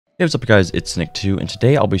Hey, what's up guys, it's Nick2, and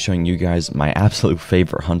today I'll be showing you guys my absolute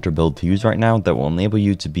favorite hunter build to use right now that will enable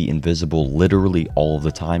you to be invisible literally all of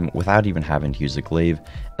the time without even having to use a glaive,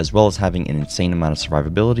 as well as having an insane amount of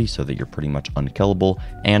survivability so that you're pretty much unkillable,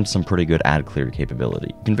 and some pretty good ad clear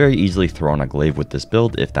capability. You can very easily throw on a glaive with this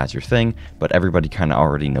build if that's your thing, but everybody kind of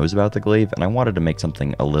already knows about the glaive, and I wanted to make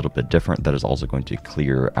something a little bit different that is also going to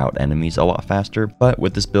clear out enemies a lot faster. But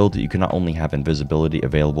with this build, you can not only have invisibility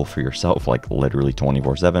available for yourself, like literally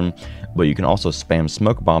 24/7, but you can also spam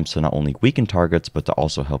smoke bombs to not only weaken targets, but to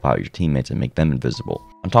also help out your teammates and make them invisible.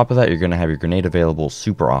 On top of that, you're going to have your grenade available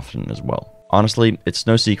super often as well. Honestly, it's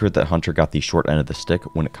no secret that Hunter got the short end of the stick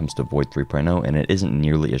when it comes to Void 3.0, and it isn't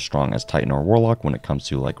nearly as strong as Titan or Warlock when it comes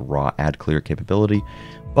to like raw ad clear capability.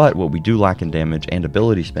 But what we do lack in damage and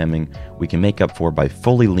ability spamming, we can make up for by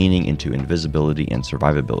fully leaning into invisibility and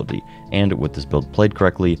survivability. And with this build played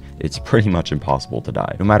correctly, it's pretty much impossible to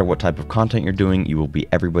die. No matter what type of content you're doing, you will be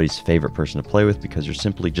everybody's favorite person to play with because you're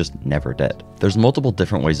simply just never dead. There's multiple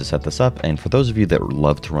different ways to set this up, and for those of you that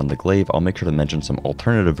love to run the glaive, I'll make sure to mention some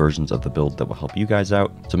alternative versions of the build that will help you guys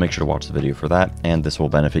out, so make sure to watch the video for that, and this will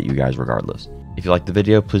benefit you guys regardless. If you liked the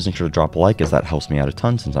video, please make sure to drop a like, as that helps me out a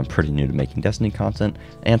ton since I'm pretty new to making Destiny content,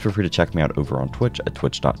 and feel free to check me out over on Twitch at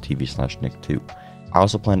twitch.tv/nick2. I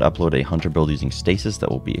also plan to upload a hunter build using stasis that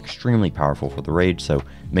will be extremely powerful for the raid, so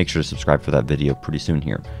make sure to subscribe for that video pretty soon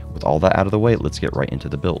here. With all that out of the way, let's get right into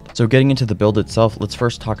the build. So getting into the build itself, let's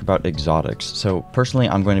first talk about exotics. So personally,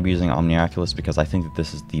 I'm going to be using Omnioculus because I think that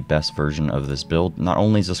this is the best version of this build. Not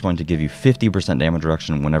only is this going to give you 50% damage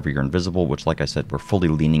reduction whenever you're invisible, which like I said, we're fully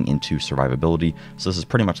leaning into survivability, so this is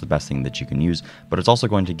pretty much the best thing that you can use, but it's also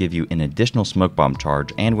going to give you an additional smoke bomb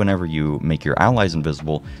charge, and whenever you make your allies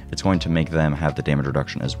invisible, it's going to make them have the damage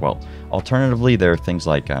reduction as well. Alternatively, there are things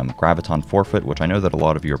like Graviton Forfeit, which I know that a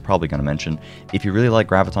lot of you are probably going to mention. If you really like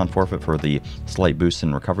Graviton Forfeit for the slight boost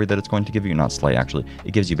in recovery that it's going to give you, not slight actually,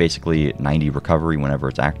 it gives you basically 90 recovery whenever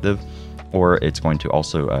it's active, or it's going to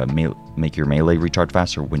also make your melee recharge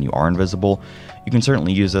faster when you are invisible. You can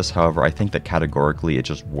certainly use this, however, I think that categorically it's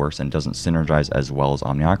just worse and doesn't synergize as well as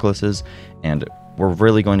Omnioculus is, and we're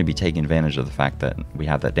really going to be taking advantage of the fact that we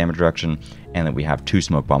have that damage reduction and that we have 2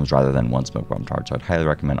 smoke bombs rather than 1 smoke bomb charge, so I'd highly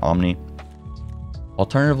recommend Omni.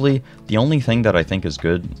 Alternatively, the only thing that I think is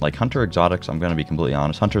good, like Hunter Exotics, I'm going to be completely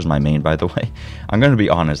honest, Hunter's my main by the way, I'm going to be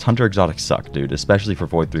honest, Hunter Exotics suck, dude, especially for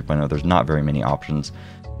Void 3.0, there's not very many options.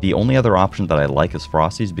 The only other option that I like is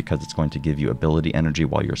Frosties because it's going to give you ability energy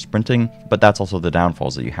while you're sprinting, but that's also the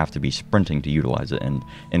downfalls that you have to be sprinting to utilize it, and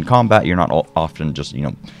in combat you're not often just,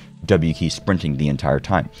 W key sprinting the entire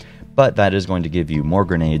time. But that is going to give you more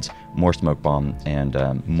grenades, more smoke bomb, and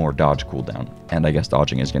more dodge cooldown. And I guess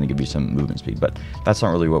dodging is going to give you some movement speed, but that's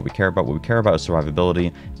not really what we care about. What we care about is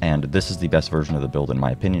survivability, and this is the best version of the build in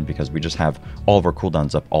my opinion because we just have all of our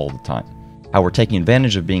cooldowns up all the time. How we're taking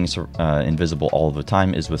advantage of being invisible all of the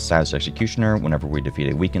time is with Status Executioner. Whenever we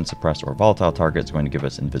defeat a weakened, suppressed, or volatile target, it's going to give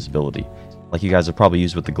us invisibility. Like you guys have probably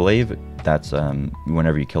used with the Glaive, that's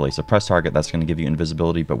whenever you kill a suppressed target, that's going to give you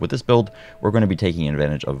invisibility, but with this build, we're going to be taking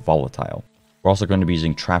advantage of volatile. We're also going to be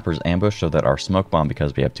using Trapper's Ambush so that our smoke bomb,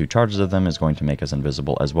 because we have 2 charges of them, is going to make us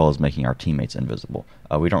invisible, as well as making our teammates invisible.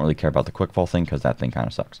 We don't really care about the quickfall thing, because that thing kind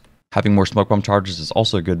of sucks. Having more smoke bomb charges is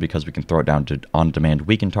also good because we can throw it down to on-demand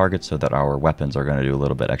weakened targets so that our weapons are going to do a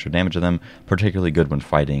little bit extra damage to them, particularly good when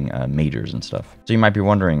fighting majors and stuff. So you might be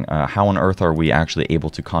wondering, how on earth are we actually able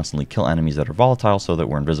to constantly kill enemies that are volatile so that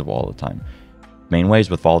we're invisible all the time? Main ways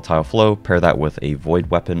with volatile flow, pair that with a void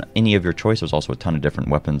weapon, any of your choice. There's also a ton of different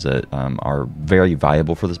weapons that are very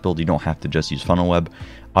viable for this build. You don't have to just use funnel web.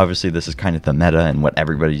 Obviously this is kind of the meta and what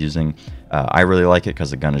everybody's using. I really like it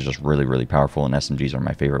because the gun is just really powerful, and SMGs are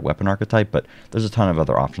my favorite weapon archetype, but there's a ton of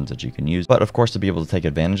other options that you can use. But of course, to be able to take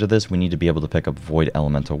advantage of this, we need to be able to pick up void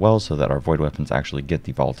elemental wells so that our void weapons actually get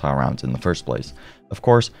the volatile rounds in the first place. Of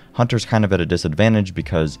course, Hunter's kind of at a disadvantage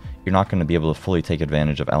because you're not going to be able to fully take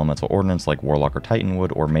advantage of elemental ordnance like Warlock or Titan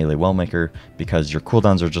would, or melee Wellmaker, because your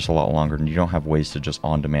cooldowns are just a lot longer and you don't have ways to just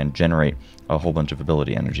on demand generate a whole bunch of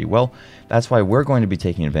ability energy. Well, that's why we're going to be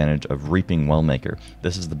taking advantage of Reaping Wellmaker.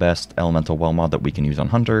 This is the best elemental well mod that we can use on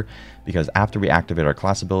Hunter, because after we activate our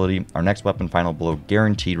class ability, our next weapon final blow,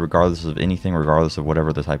 guaranteed regardless of anything, regardless of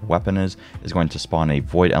whatever the type of weapon is going to spawn a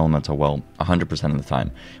void elemental well 100% of the time.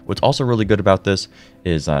 What's also really good about this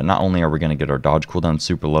is not only are we going to get our dodge cooldown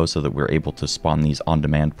super low so that we're able to spawn these on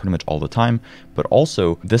demand pretty much all the time, but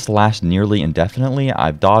also this lasts nearly indefinitely.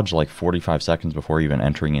 I've dodged like 45 seconds before even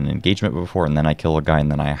entering an engagement before, and then I kill a guy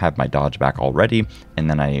and then I have my dodge back already, and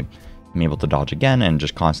then I I'm able to dodge again and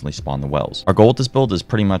just constantly spawn the wells. Our goal with this build is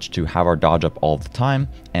pretty much to have our dodge up all the time,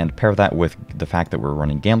 and pair that with the fact that we're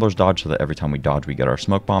running Gambler's Dodge so that every time we dodge we get our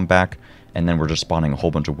smoke bomb back, and then we're just spawning a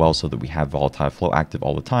whole bunch of wells so that we have Volatile Flow active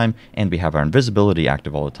all the time, and we have our invisibility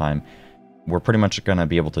active all the time. We're pretty much going to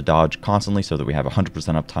be able to dodge constantly so that we have 100%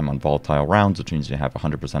 uptime on volatile rounds, which means we have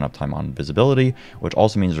 100% uptime on visibility, which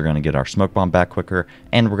also means we're going to get our smoke bomb back quicker,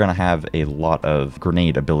 and we're going to have a lot of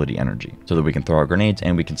grenade ability energy so that we can throw our grenades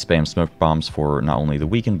and we can spam smoke bombs for not only the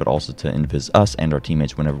weaken but also to invis us and our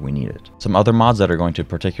teammates whenever we need it. Some other mods that are going to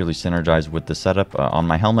particularly synergize with this setup, on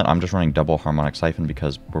my helmet I'm just running double harmonic siphon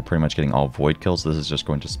because we're pretty much getting all void kills. This is just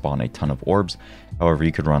going to spawn a ton of orbs. However,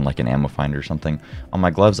 you could run like an ammo finder or something. On my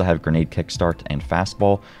gloves I have grenade kickstart and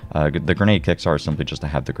fastball. The grenade kickstart is simply just to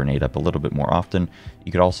have the grenade up a little bit more often.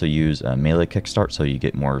 You could also use a melee kickstart so you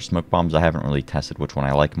get more smoke bombs. I haven't really tested which one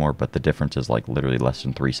I like more, but the difference is like literally less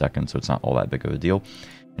than 3 seconds, so it's not all that big of a deal.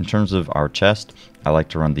 In terms of our chest, I like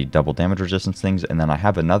to run the double damage resistance things, and then I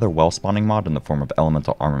have another well spawning mod in the form of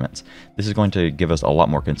elemental armaments. This is going to give us a lot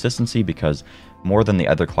more consistency because more than the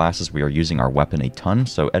other classes we are using our weapon a ton,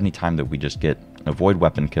 so anytime that we just get a void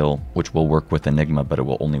weapon kill, which will work with Enigma, but it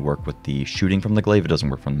will only work with the shooting from the glaive, it doesn't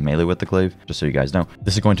work from the melee with the glaive, just so you guys know.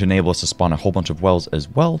 This is going to enable us to spawn a whole bunch of wells as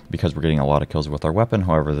well because we're getting a lot of kills with our weapon.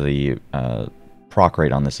 However, the proc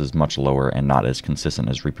rate on this is much lower and not as consistent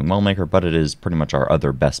as Reaping Wellmaker, but it is pretty much our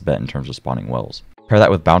other best bet in terms of spawning wells. Pair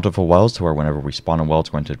that with Bountiful Wells to where whenever we spawn a well, it's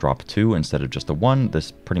going to drop 2 instead of just a 1.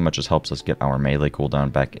 This pretty much just helps us get our melee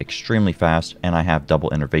cooldown back extremely fast, and I have double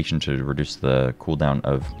innervation to reduce the cooldown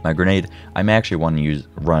of my grenade. I may actually want to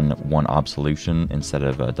run 1 Absolution instead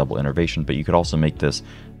of a double innervation, but you could also make this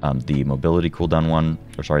the mobility cooldown one,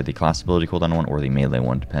 or sorry, the class ability cooldown one, or the melee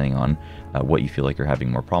one, depending on what you feel like you're having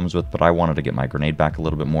more problems with. But I wanted to get my grenade back a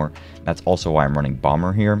little bit more. That's also why I'm running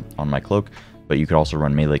Bomber here on my cloak. But you could also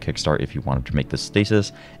run melee kickstart if you wanted to make this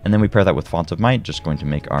stasis. And then we pair that with Font of Might, just going to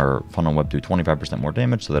make our funnel web do 25% more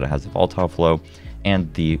damage so that it has the volatile flow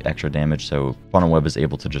and the extra damage, so funnel web is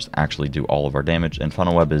able to just actually do all of our damage. And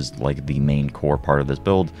funnel web is like the main core part of this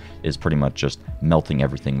build, is pretty much just melting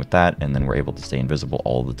everything with that, and then we're able to stay invisible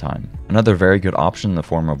all the time. Another very good option in the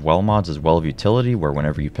form of well mods is Well of Utility, where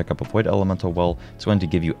whenever you pick up a void elemental well, it's going to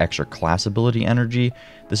give you extra class ability energy.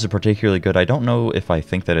 This is particularly good. I don't know if I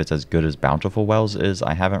think that it's as good as Bountiful Wells is.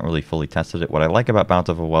 I haven't really fully tested it. What I like about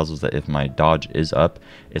Bountiful Wells is that if my dodge is up,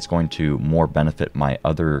 it's going to more benefit my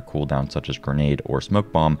other cooldowns such as grenade or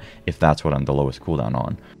smoke bomb if that's what I'm the lowest cooldown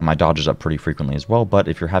on. My dodge is up pretty frequently as well, but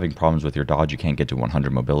if you're having problems with your dodge, you can't get to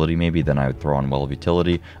 100 mobility maybe, then I would throw on Well of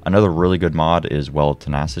Utility. Another really good mod is Well of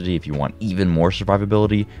Tenacity if you want even more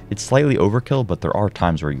survivability. It's slightly overkill, but there are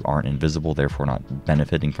times where you aren't invisible, therefore not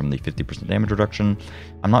benefiting from the 50% damage reduction.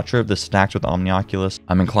 I'm not sure if this stacks with Omnioculus.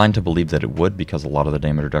 I'm inclined to believe that it would because a lot of the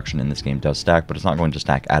damage reduction in this game does stack, but it's not going to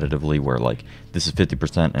stack additively where like this is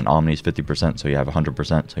 50% and Omni is 50%, so you have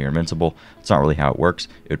 100%, so you're invincible. It's not really how it works.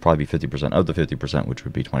 It would probably be 50% of the 50%, which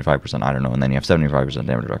would be 25%, I don't know, and then you have 75%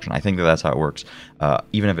 damage reduction. I think that that's how it works.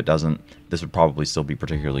 Even if it doesn't, this would probably still be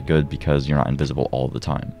particularly good because you're not invisible all the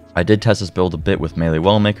time. I did test this build a bit with Melee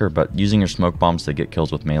Wellmaker, but using your smoke bombs to get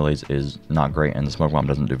kills with melees is not great, and the smoke bomb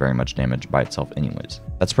doesn't do very much damage by itself anyways.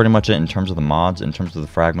 That's pretty much it in terms of the mods. In terms of the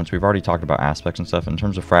fragments, we've already talked about aspects and stuff. In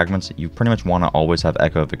terms of fragments, you pretty much want to always have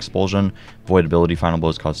Echo of Expulsion. Void ability, final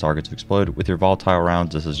blows cause targets to explode. With your volatile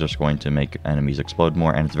rounds, this is just going to make enemies explode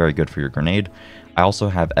more, and it's very good for your grenade. I also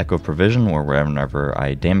have Echo Provision, where whenever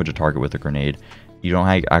I damage a target with a grenade, you don't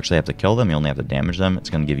actually have to kill them, you only have to damage them. It's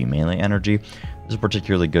going to give you melee energy. This is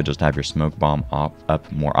particularly good just to have your smoke bomb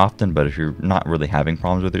up more often, but if you're not really having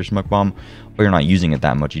problems with your smoke bomb, or you're not using it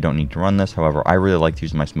that much, you don't need to run this. However, I really like to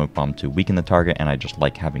use my smoke bomb to weaken the target, and I just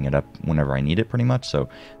like having it up whenever I need it pretty much, so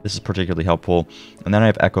this is particularly helpful. And then I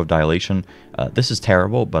have Echo of Dilation. This is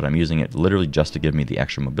terrible, but I'm using it literally just to give me the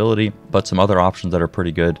extra mobility, but some other options that are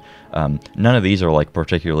pretty good. None of these are like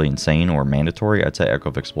particularly insane or mandatory. I'd say Echo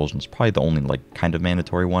of Expulsion is probably the only like kind of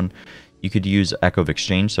mandatory one. You could use Echo of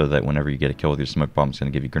Exchange so that whenever you get a kill with your smoke bomb, it's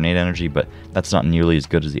going to give you grenade energy, but that's not nearly as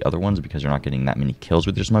good as the other ones because you're not getting that many kills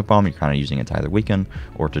with your smoke bomb. You're kind of using it to either weaken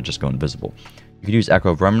or to just go invisible. You could use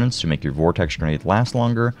Echo of Remnants to make your Vortex Grenade last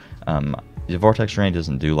longer. The Vortex Grenade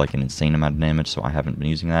doesn't do like an insane amount of damage, so I haven't been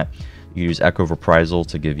using that. You use Echo of Reprisal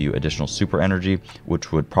to give you additional super energy,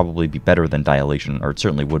 which would probably be better than Dilation, or it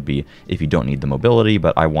certainly would be if you don't need the mobility,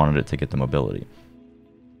 but I wanted it to get the mobility.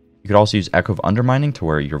 You could also use Echo of Undermining to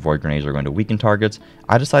where your Void Grenades are going to weaken targets.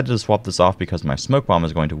 I decided to swap this off because my Smoke Bomb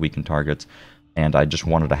is going to weaken targets, and I just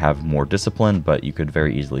wanted to have more discipline, but you could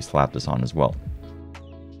very easily slap this on as well.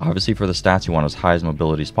 Obviously, for the stats, you want as high as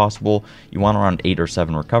mobility as possible. You want around 8 or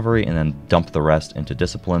 7 recovery, and then dump the rest into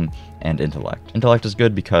discipline and intellect. Intellect is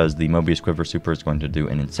good because the Mobius Quiver super is going to do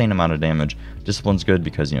an insane amount of damage. Discipline's good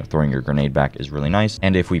because, you know, throwing your grenade back is really nice.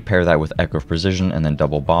 And if we pair that with Echo of Precision and then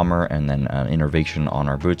double bomber and then innervation on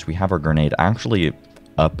our boots, we have our grenade actually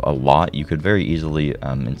up a lot. You could very easily,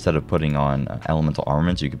 instead of putting on elemental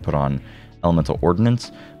armaments, you could put on elemental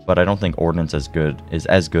ordnance. But I don't think ordnance is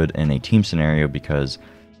as good in a team scenario because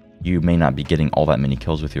you may not be getting all that many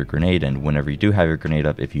kills with your grenade, and whenever you do have your grenade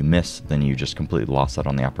up, if you miss, then you just completely lost out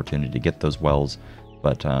on the opportunity to get those wells.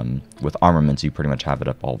 But with armaments, you pretty much have it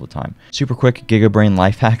up all the time. Super quick Giga Brain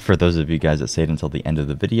life hack for those of you guys that stayed until the end of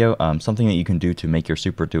the video. Something that you can do to make your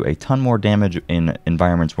super do a ton more damage in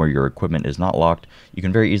environments where your equipment is not locked. You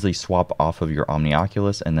can very easily swap off of your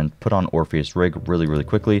Omnioculus and then put on Orpheus Rig really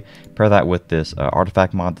quickly. Pair that with this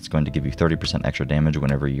artifact mod that's going to give you 30% extra damage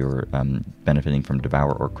whenever you're benefiting from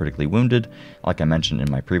Devour or critically wounded. Like I mentioned in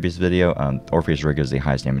my previous video, Orpheus Rig is the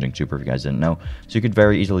highest damaging super if you guys didn't know. So you could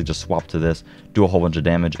very easily just swap to this, do a whole bunch of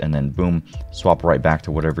damage, and then boom, swap right back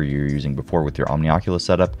to whatever you're using before with your Omnioculus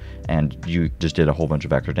setup, and you just did a whole bunch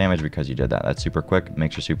of extra damage because you did that. That's super quick,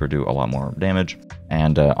 makes your super do a lot more damage.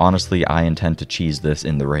 And honestly, I intend to cheese this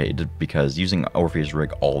in the raid because using Orpheus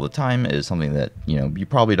Rig all the time is something that, you know, you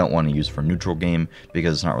probably don't want to use for neutral game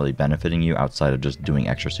because it's not really benefiting you outside of just doing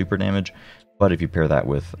extra super damage. But if you pair that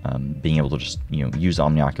with being able to just, you know, use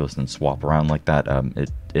Omnioculus and swap around like that,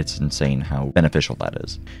 it's insane how beneficial that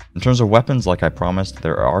is. In terms of weapons, like I promised,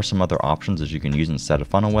 there are some other options that you can use instead of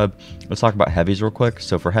Funnel Web. Let's talk about heavies real quick.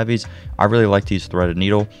 So for heavies, I really like to use Threaded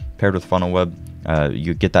Needle paired with Funnel Web.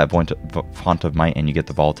 You get that Font of Might and you get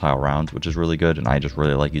the volatile rounds, which is really good, and I just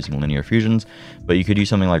really like using linear fusions. But you could use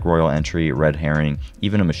something like Royal Entry, Red Herring,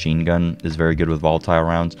 even a machine gun is very good with volatile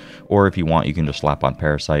rounds, or if you want, you can just slap on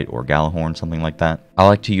Parasite or Galahorn, something like that. I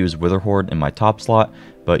like to use Witherhoard in my top slot,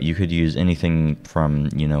 but you could use anything from,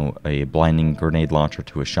 you know, a blinding grenade launcher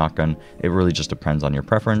to a shotgun. It really just depends on your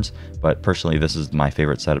preference, but personally, this is my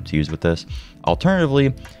favorite setup to use with this.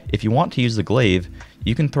 Alternatively, if you want to use the Glaive,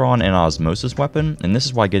 you can throw on an Osmosis weapon, and this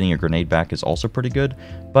is why getting your grenade back is also pretty good,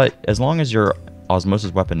 but as long as your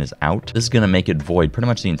Osmosis weapon is out, this is going to make it void pretty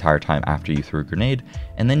much the entire time after you threw a grenade,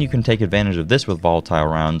 and then you can take advantage of this with volatile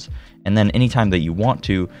rounds, and then anytime that you want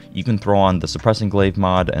to, you can throw on the Suppressing Glaive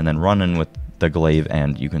mod and then run in with the Glaive,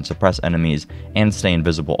 and you can suppress enemies and stay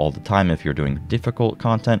invisible all the time if you're doing difficult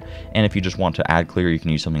content. And if you just want to add clear, you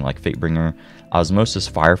can use something like Fatebringer. Osmosis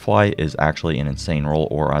Firefly is actually an insane roll,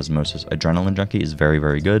 or Osmosis Adrenaline Junkie is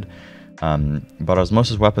very good. But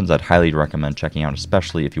Osmosis weapons I'd highly recommend checking out,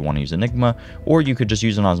 especially if you want to use Enigma, or you could just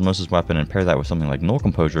use an Osmosis weapon and pair that with something like Null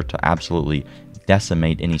Composure to absolutely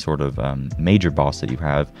decimate any sort of major boss that you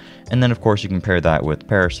have. And then of course you can pair that with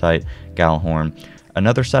Parasite, Galahorn.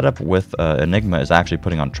 Another setup with Enigma is actually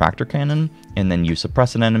putting on Tractor Cannon, and then you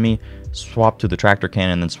suppress an enemy, swap to the Tractor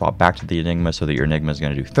Cannon, then swap back to the Enigma, so that your Enigma is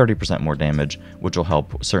going to do 30% more damage, which will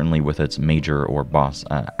help certainly with its major or boss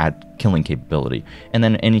add killing capability. And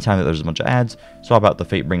then anytime that there's a bunch of adds, swap out the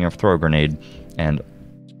Fatebringer, throw a grenade, and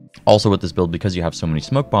also with this build, because you have so many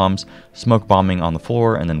smoke bombs, smoke bombing on the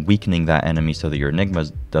floor and then weakening that enemy so that your Enigma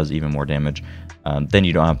does even more damage. Then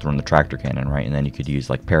you don't have to run the Tractor Cannon, right? And then you could use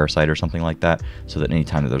like Parasite or something like that, so that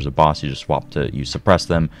anytime that there's a boss, you just you suppress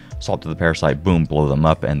them, swap to the Parasite, boom, blow them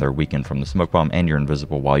up, and they're weakened from the smoke bomb, and you're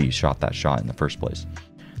invisible while you shot that shot in the first place.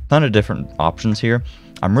 Ton of different options here.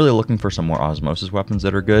 I'm really looking for some more Osmosis weapons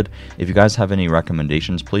that are good. If you guys have any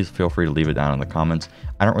recommendations, please feel free to leave it down in the comments.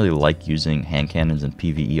 I don't really like using hand cannons in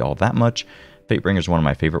PvE all that much. Fatebringer is one of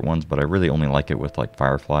my favorite ones, but I really only like it with like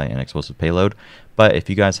Firefly and Explosive Payload. But if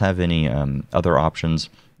you guys have any other options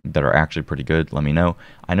that are actually pretty good, let me know.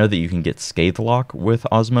 I know that you can get Scathe Lock with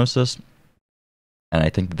Osmosis, and I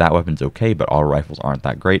think that weapon's okay, but auto rifles aren't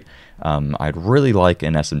that great. I'd really like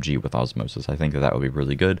an SMG with Osmosis. I think that would be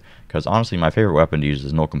really good, because honestly, my favorite weapon to use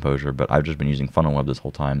is Null Composure, but I've just been using Funnel Web this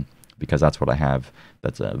whole time, because that's what I have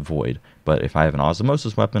that's a void. But if I have an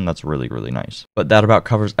Osmosis weapon, that's really nice. But that about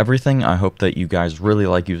covers everything. I hope that you guys really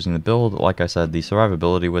like using the build. Like I said, the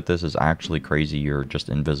survivability with this is actually crazy. You're just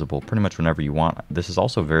invisible pretty much whenever you want. This is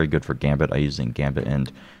also very good for Gambit. I use it in Gambit,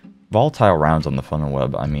 and volatile rounds on the Funnel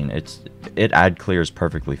Web, I mean, it ad clears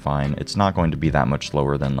perfectly fine. It's not going to be that much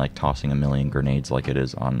slower than like tossing a million grenades like it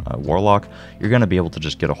is on a Warlock. You're going to be able to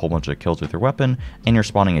just get a whole bunch of kills with your weapon, and you're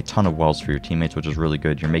spawning a ton of wells for your teammates, which is really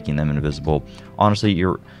good. You're making them invisible. Honestly,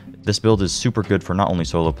 This build is super good for not only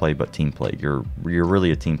solo play but team play. You're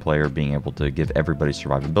really a team player, being able to give everybody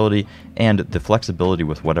survivability, and the flexibility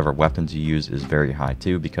with whatever weapons you use is very high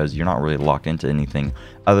too, because you're not really locked into anything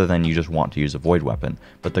other than you just want to use a void weapon.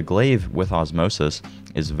 But the Glaive with Osmosis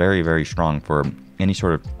is very, very strong for any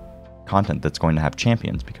sort of content that's going to have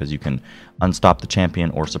champions, because you can unstop the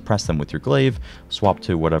champion or suppress them with your Glaive, swap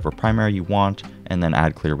to whatever primary you want, and then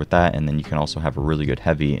add clear with that, and then you can also have a really good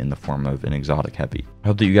heavy in the form of an exotic heavy. I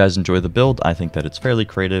hope that you guys enjoy the build. I think that it's fairly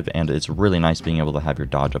creative, and it's really nice being able to have your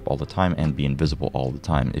dodge up all the time and be invisible all the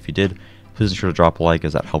time. If you did, please ensure to drop a like,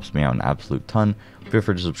 as that helps me out an absolute ton. Feel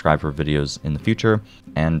free to subscribe for videos in the future,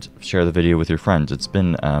 and share the video with your friends. It's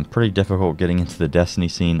been pretty difficult getting into the Destiny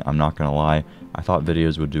scene, I'm not gonna lie. I thought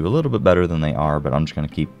videos would do a little bit better than they are, but I'm just gonna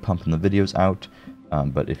keep pumping the videos out.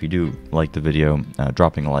 But if you do like the video,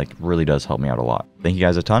 dropping a like really does help me out a lot. Thank you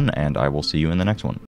guys a ton, and I will see you in the next one.